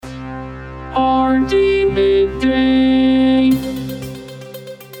Hardee Midday.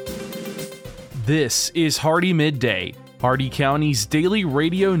 This is Hardee Midday, Hardee County's daily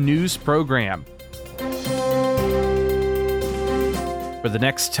radio news program. For the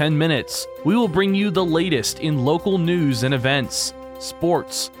next 10 minutes, we will bring you the latest in local news and events,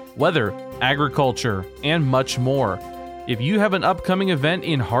 sports, weather, agriculture, and much more. If you have an upcoming event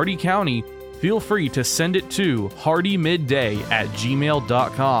in Hardee County, feel free to send it to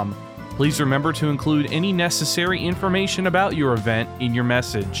hardeemidday@gmail.com. Please remember to include any necessary information about your event in your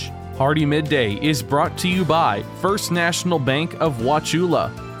message. Hardee Midday is brought to you by First National Bank of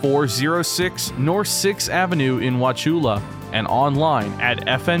Wauchula, 406 North 6th Avenue in Wauchula, and online at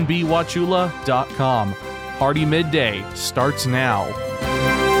fnbwauchula.com. Hardee Midday starts now.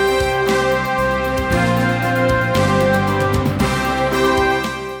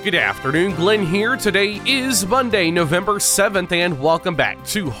 Good afternoon, Glenn here. Today is Monday, November 7th, and welcome back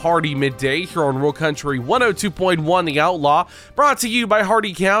to Hardee Midday here on Rural Country 102.1 The Outlaw, brought to you by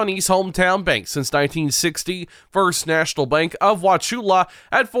Hardee County's hometown bank since 1960, First National Bank of Wauchula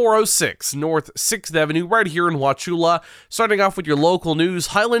at 406 North 6th Avenue, right here in Wauchula. Starting off with your local news,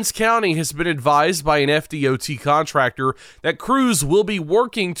 Highlands County has been advised by an FDOT contractor that crews will be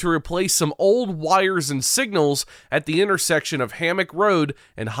working to replace some old wires and signals at the intersection of Hammock Road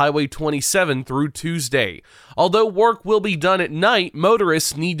and Highway 27 through Tuesday. Although work will be done at night,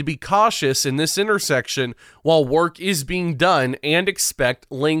 motorists need to be cautious in this intersection while work is being done and expect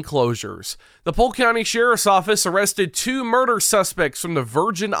lane closures. The Polk County Sheriff's Office arrested 2 murder suspects from the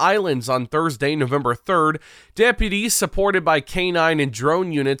Virgin Islands on Thursday, November 3rd. Deputies, supported by canine and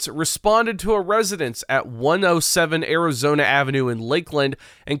drone units, responded to a residence at 107 Arizona Avenue in Lakeland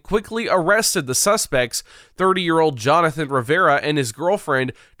and quickly arrested the suspects, 30-year-old Jonathan Rivera and his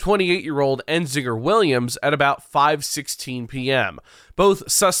girlfriend, 28-year-old Enzinger Williams, at about 5:16 p.m.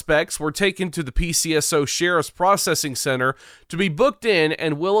 Both suspects were taken to the PCSO Sheriff's Processing Center to be booked in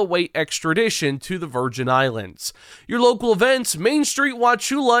and will await extradition to the Virgin Islands. Your local events, Main Street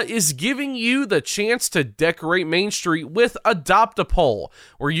Wauchula is giving you the chance to decorate Main Street with Adopt a Pole,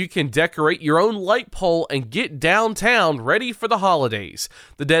 where you can decorate your own light pole and get downtown ready for the holidays.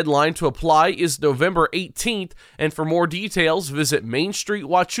 The deadline to apply is November 18th, and for more details, visit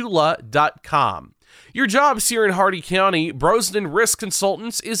mainstreetwauchula.com. Your jobs here in Hardee County, Brosnan Risk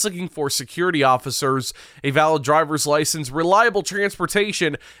Consultants is looking for security officers. A valid driver's license, reliable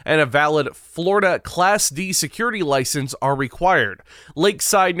transportation, and a valid Florida Class D security license are required.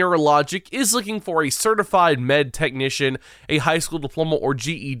 Lakeside Neurologic is looking for a certified med technician. A high school diploma or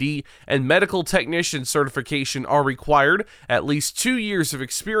GED and medical technician certification are required. At least 2 years of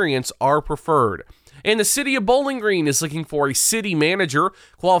experience are preferred. And the City of Bowling Green is looking for a city manager.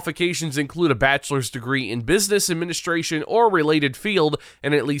 Qualifications include a bachelor's degree in business administration or related field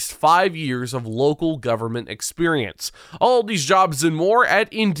and at least 5 years of local government experience. All these jobs and more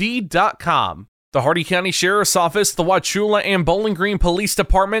at Indeed.com. The Hardee County Sheriff's Office, the Wauchula and Bowling Green Police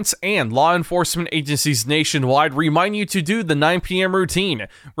Departments, and law enforcement agencies nationwide remind you to do the 9 p.m. routine.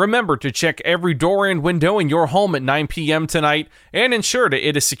 Remember to check every door and window in your home at 9 p.m. tonight and ensure that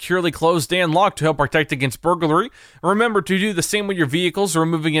it is securely closed and locked to help protect against burglary. Remember to do the same with your vehicles,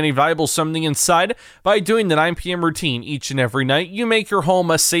 removing any valuables from the inside. By doing the 9 p.m. routine each and every night, you make your home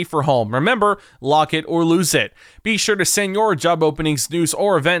a safer home. Remember, lock it or lose it. Be sure to send your job openings, news,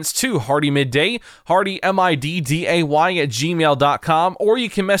 or events to Hardee Midday, Hardee Midday @gmail.com, or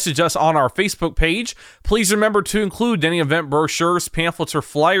you can message us on our Facebook page. Please remember to include any event brochures, pamphlets, or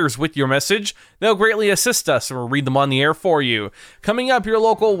flyers with your message. They'll greatly assist us and we'll read them on the air for you. Coming up, your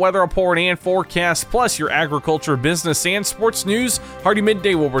local weather report and forecast, plus your agriculture, business, and sports news. Hardee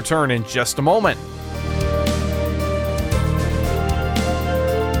Midday will return in just a moment.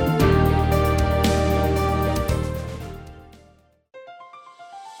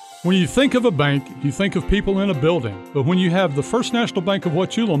 When you think of a bank, you think of people in a building. But when you have the First National Bank of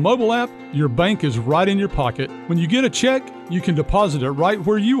Wauchula mobile app, your bank is right in your pocket. When you get a check, you can deposit it right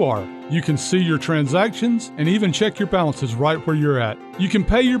where you are. You can see your transactions and even check your balances right where you're at. You can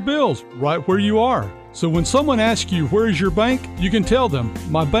pay your bills right where you are. So when someone asks you, where is your bank? You can tell them,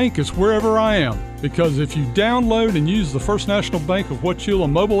 my bank is wherever I am. Because if you download and use the First National Bank of Wauchula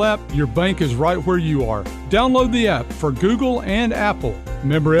mobile app, your bank is right where you are. Download the app for Google and Apple.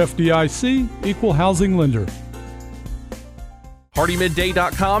 Member FDIC, Equal Housing Lender.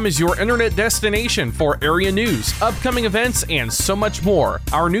 HardeeMidday.com is your internet destination for area news, upcoming events, and so much more.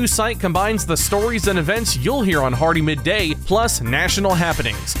 Our news site combines the stories and events you'll hear on Hardee Midday, plus national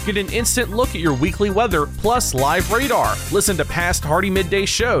happenings. Get an instant look at your weekly weather, plus live radar. Listen to past Hardee Midday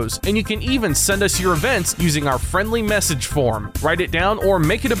shows, and you can even send us your events using our friendly message form. Write it down or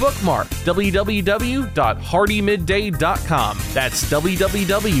make it a bookmark. www.HardeeMidday.com. That's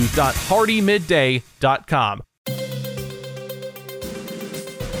www.HardeeMidday.com.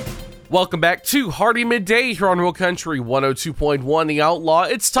 Welcome back to Hardee Midday here on Real Country 102.1 The Outlaw.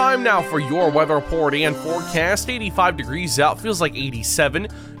 It's time now for your weather report and forecast. 85 degrees out, feels like 87.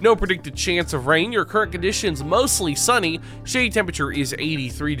 No predicted chance of rain. Your current conditions mostly sunny. Shade temperature is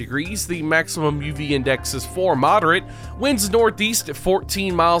 83 degrees. The maximum UV index is 4, moderate. Winds northeast at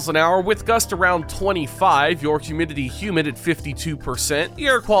 14 miles an hour with gust around 25. Your humidity humid at 52%. The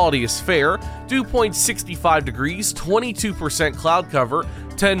air quality is fair. Dew point 65 degrees, 22% cloud cover.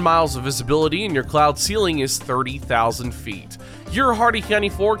 10 miles of visibility, and your cloud ceiling is 30,000 feet. Your Hardee County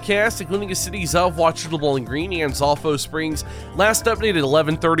forecast, including the cities of Wauchula, Bowling Green, and Zolfo Springs, last updated at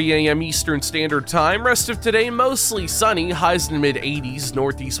 11:30 a.m. Eastern Standard Time. Rest of today, mostly sunny, highs in the mid-80s,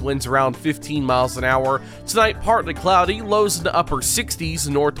 northeast winds around 15 miles an hour. Tonight, partly cloudy, lows in the upper 60s,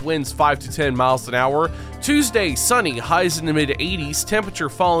 north winds 5 to 10 miles an hour. Tuesday, sunny, highs in the mid-80s, temperature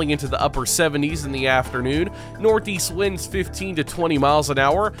falling into the upper 70s in the afternoon, northeast winds 15 to 20 miles an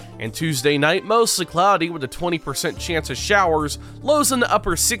hour. And Tuesday night, mostly cloudy with a 20% chance of showers, lows in the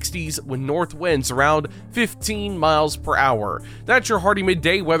upper 60s with north winds around 15 miles per hour. That's your Hardee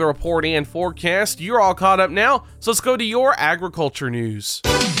Midday weather report and forecast. You're all caught up now, so let's go to your agriculture news.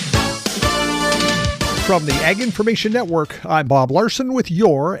 From the Ag Information Network, I'm Bob Larson with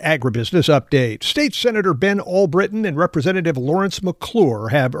your Agribusiness Update. State Senator Ben Albritton and Representative Lawrence McClure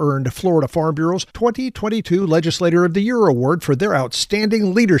have earned Florida Farm Bureau's 2022 Legislator of the Year Award for their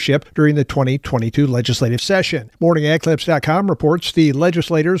outstanding leadership during the 2022 legislative session. MorningAgClips.com reports the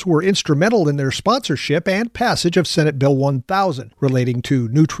legislators were instrumental in their sponsorship and passage of Senate Bill 1000 relating to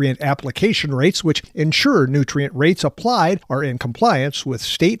nutrient application rates, which ensure nutrient rates applied are in compliance with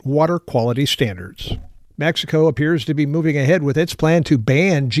state water quality standards. Mexico appears to be moving ahead with its plan to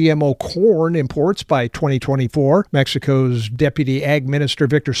ban GMO corn imports by 2024. Mexico's Deputy Ag Minister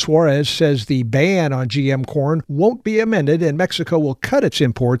Victor Suarez says the ban on GM corn won't be amended, and Mexico will cut its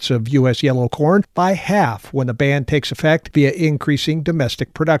imports of U.S. yellow corn by half when the ban takes effect via increasing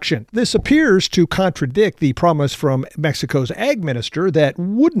domestic production. This appears to contradict the promise from Mexico's Ag Minister that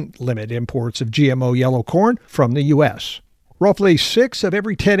wouldn't limit imports of GMO yellow corn from the U.S. Roughly 6 of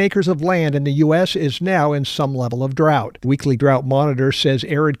every 10 acres of land in the U.S. is now in some level of drought. The Weekly Drought Monitor says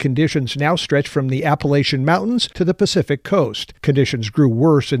arid conditions now stretch from the Appalachian Mountains to the Pacific Coast. Conditions grew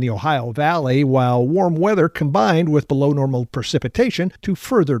worse in the Ohio Valley, while warm weather combined with below normal precipitation to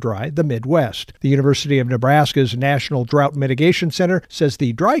further dry the Midwest. The University of Nebraska's National Drought Mitigation Center says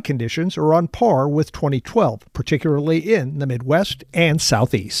the dry conditions are on par with 2012, particularly in the Midwest and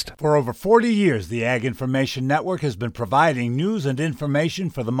Southeast. For over 40 years, the Ag Information Network has been providing news and information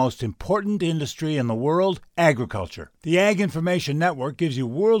for the most important industry in the world, agriculture. The Ag Information Network gives you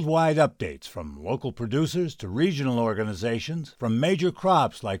worldwide updates from local producers to regional organizations, from major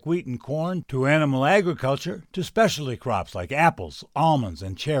crops like wheat and corn to animal agriculture to specialty crops like apples, almonds,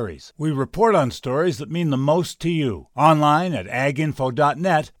 and cherries. We report on stories that mean the most to you. Online at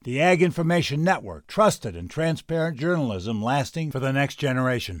aginfo.net, the Ag Information Network, trusted and transparent journalism lasting for the next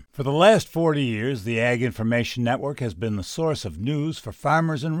generation. For the last 40 years, the Ag Information Network has been the source of news for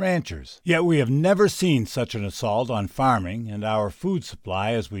farmers and ranchers. Yet we have never seen such an assault on farming and our food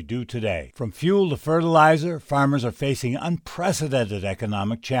supply as we do today. From fuel to fertilizer, farmers are facing unprecedented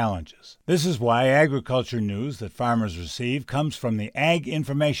economic challenges. This is why agriculture news that farmers receive comes from the Ag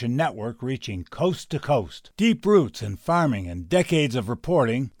Information Network, reaching coast to coast. Deep roots in farming and decades of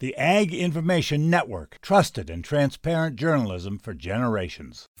reporting, the Ag Information Network, trusted and transparent journalism for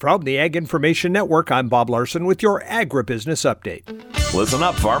generations. From the Ag Information Network, I'm Bob Larson with your Agribusiness Update. Listen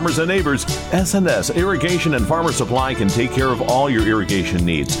up, farmers and neighbors. S&S Irrigation and Farmer Supply can take care of all your irrigation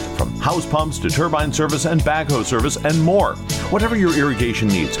needs, from house pumps to turbine service and backhoe service and more. Whatever your irrigation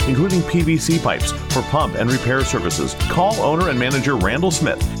needs, including PVC pipes for pump and repair services, call owner and manager Randall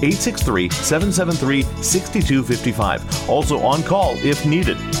Smith, 863-773-6255. Also on call if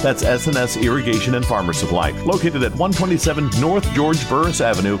needed. That's S&S Irrigation and Farmer Supply, located at 127 North George Burris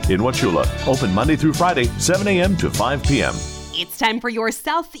Avenue in Wauchula. Open Monday through Friday, 7 a.m. to 5 p.m. It's time for your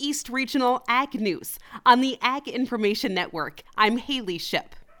Southeast Regional Ag News on the Ag Information Network. I'm Haley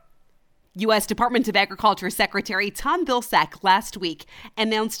Shipp. U.S. Department of Agriculture Secretary Tom Vilsack last week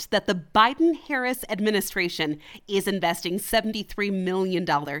announced that the Biden-Harris administration is investing $73 million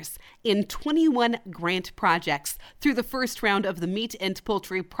in 21 grant projects through the first round of the Meat and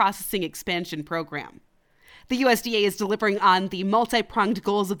Poultry Processing Expansion Program. The USDA is delivering on the multi-pronged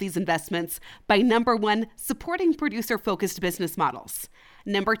goals of these investments by, number one, supporting producer-focused business models.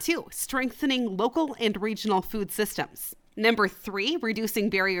 Number two, strengthening local and regional food systems. Number three, reducing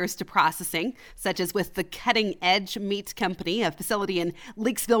barriers to processing, such as with the Cutting Edge Meat Company, a facility in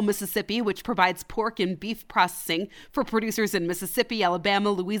Leakesville, Mississippi, which provides pork and beef processing for producers in Mississippi,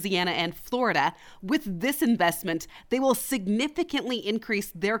 Alabama, Louisiana, and Florida. With this investment, they will significantly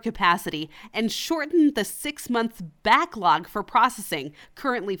increase their capacity and shorten the 6-month backlog for processing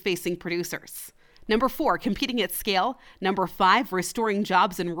currently facing producers. Number four, competing at scale. Number five, restoring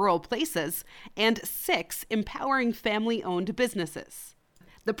jobs in rural places. And six, empowering family-owned businesses.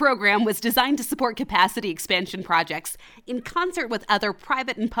 The program was designed to support capacity expansion projects in concert with other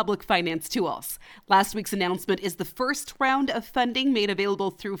private and public finance tools. Last week's announcement is the first round of funding made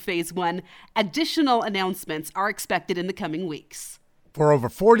available through Phase 1. Additional announcements are expected in the coming weeks. For over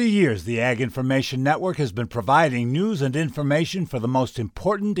 40 years, the Ag Information Network has been providing news and information for the most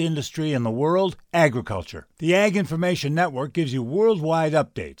important industry in the world, agriculture. The Ag Information Network gives you worldwide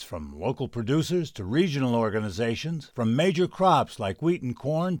updates from local producers to regional organizations, from major crops like wheat and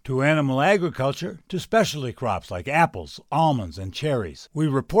corn to animal agriculture to specialty crops like apples, almonds, and cherries. We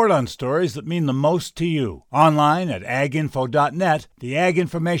report on stories that mean the most to you. Online at aginfo.net, the Ag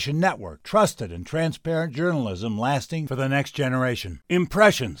Information Network, trusted and transparent journalism lasting for the next generation.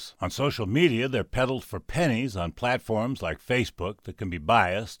 Impressions. On social media, they're peddled for pennies on platforms like Facebook that can be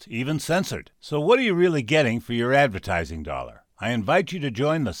biased, even censored. So what are you really getting for your advertising dollar? I invite you to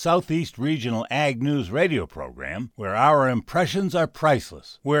join the Southeast Regional Ag News radio program, where our impressions are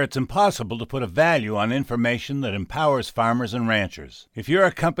priceless, where it's impossible to put a value on information that empowers farmers and ranchers. If you're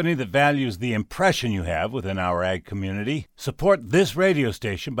a company that values the impression you have within our ag community, support this radio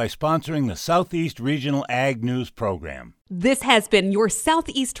station by sponsoring the Southeast Regional Ag News program. This has been your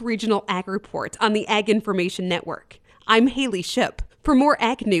Southeast Regional Ag Report on the Ag Information Network. I'm Haley Shipp. For more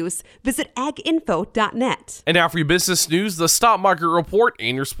ag news, visit aginfo.net. And now for your business news, the stock market report,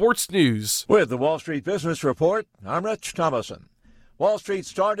 and your sports news. With the Wall Street Business Report, I'm Rich Thomason. Wall Street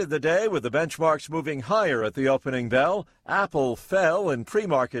started the day with the benchmarks moving higher at the opening bell. Apple fell in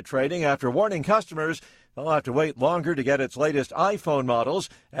pre-market trading after warning customers they'll have to wait longer to get its latest iPhone models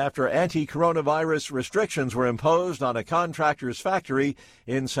after anti-coronavirus restrictions were imposed on a contractor's factory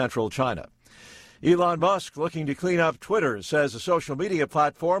in central China. Elon Musk, looking to clean up Twitter, says the social media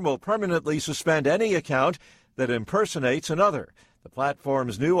platform will permanently suspend any account that impersonates another. The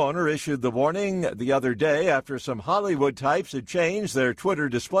platform's new owner issued the warning the other day after some Hollywood types had changed their Twitter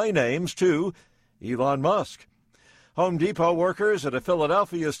display names to Elon Musk. Home Depot workers at a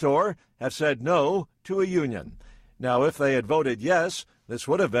Philadelphia store have said no to a union. Now, if they had voted yes, this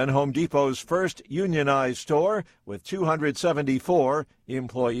would have been Home Depot's first unionized store with 274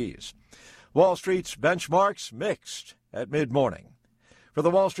 employees. Wall Street's benchmarks mixed at mid-morning. For the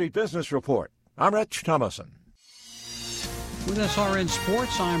Wall Street Business Report, I'm Rich Thomason. With SRN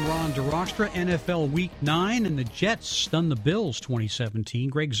Sports, I'm Ron DeRockstra. NFL Week 9, and the Jets stunned the Bills 2017.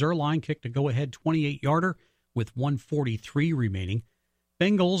 Greg Zuerlein kicked a go-ahead 28-yarder with 1:43 remaining.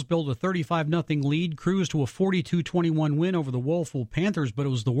 Bengals built a 35-0 lead, cruised to a 42-21 win over the woeful Panthers, but it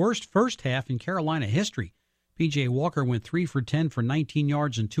was the worst first half in Carolina history. P.J. Walker went 3 for 10 for 19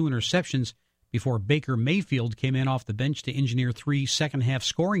 yards and 2 interceptions before Baker Mayfield came in off the bench to engineer 3 second-half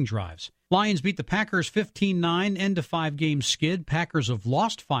scoring drives. Lions beat the Packers 15-9, end of 5-game skid. Packers have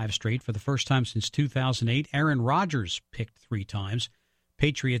lost 5 straight for the first time since 2008. Aaron Rodgers picked 3 times.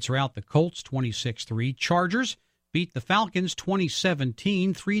 Patriots are out the Colts 26-3. Chargers beat the Falcons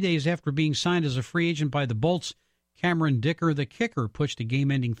 2017. 3 days after being signed as a free agent by the Bolts, Cameron Dicker, the kicker, pushed a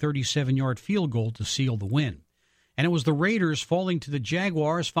game-ending 37-yard field goal to seal the win. And it was the Raiders falling to the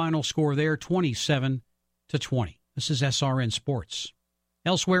Jaguars. Final score there, 27-20. This is SRN Sports.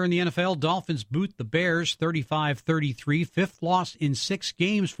 Elsewhere in the NFL, Dolphins boot the Bears 35-33, fifth loss in 6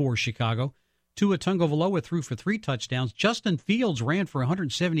 games for Chicago. Tua Tagovailoa threw for 3 touchdowns. Justin Fields ran for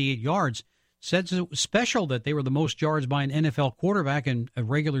 178 yards. Said it was special that they were the most yards by an NFL quarterback in a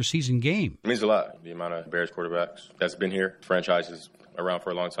regular season game. It means a lot, the amount of Bears quarterbacks that's been here. The franchise is around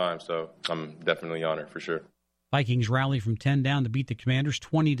for a long time, so I'm definitely honored for sure. Vikings rally from 10 down to beat the Commanders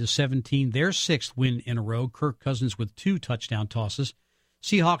 20-17, their 6th win in a row. Kirk Cousins with 2 touchdown tosses.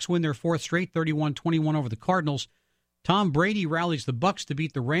 Seahawks win their 4th straight, 31-21 over the Cardinals. Tom Brady rallies the Bucs to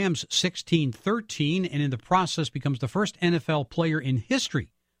beat the Rams 16-13, and in the process becomes the first NFL player in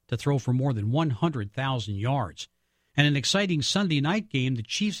history to throw for more than 100,000 yards. And an exciting Sunday night game, the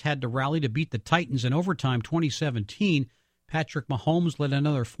Chiefs had to rally to beat the Titans in overtime 2017. Patrick Mahomes led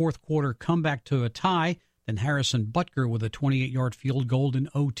another fourth-quarter comeback to a tie, then Harrison Butker with a 28-yard field goal in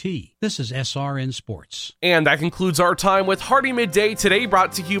OT. This is SRN Sports. And that concludes our time with Hardee Midday today,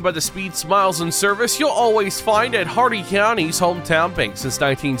 brought to you by the speed, smiles, and service you'll always find at Hardee County's hometown bank since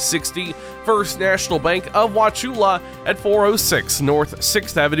 1960, First National Bank of Wauchula at 406 North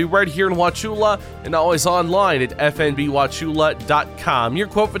 6th Avenue, right here in Wauchula, and always online at fnbwauchula.com. Your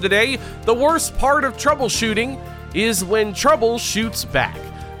quote for today: the worst part of troubleshooting is when trouble shoots back.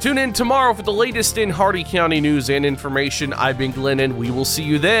 Tune in tomorrow for the latest in Hardee County news and information. I've been Glenn, and we will see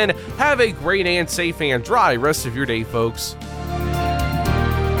you then. Have a great and safe and dry rest of your day, folks.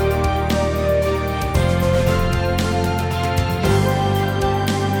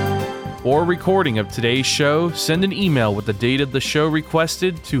 For a recording of today's show, send an email with the date of the show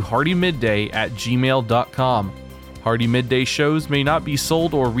requested to hardeemidday@gmail.com. Hardee Midday shows may not be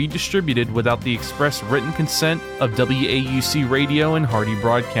sold or redistributed without the express written consent of WAUC Radio and Hardee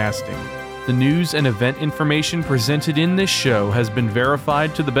Broadcasting. The news and event information presented in this show has been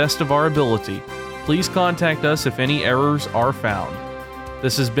verified to the best of our ability. Please contact us if any errors are found.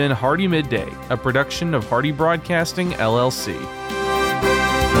 This has been Hardee Midday, a production of Hardee Broadcasting, LLC.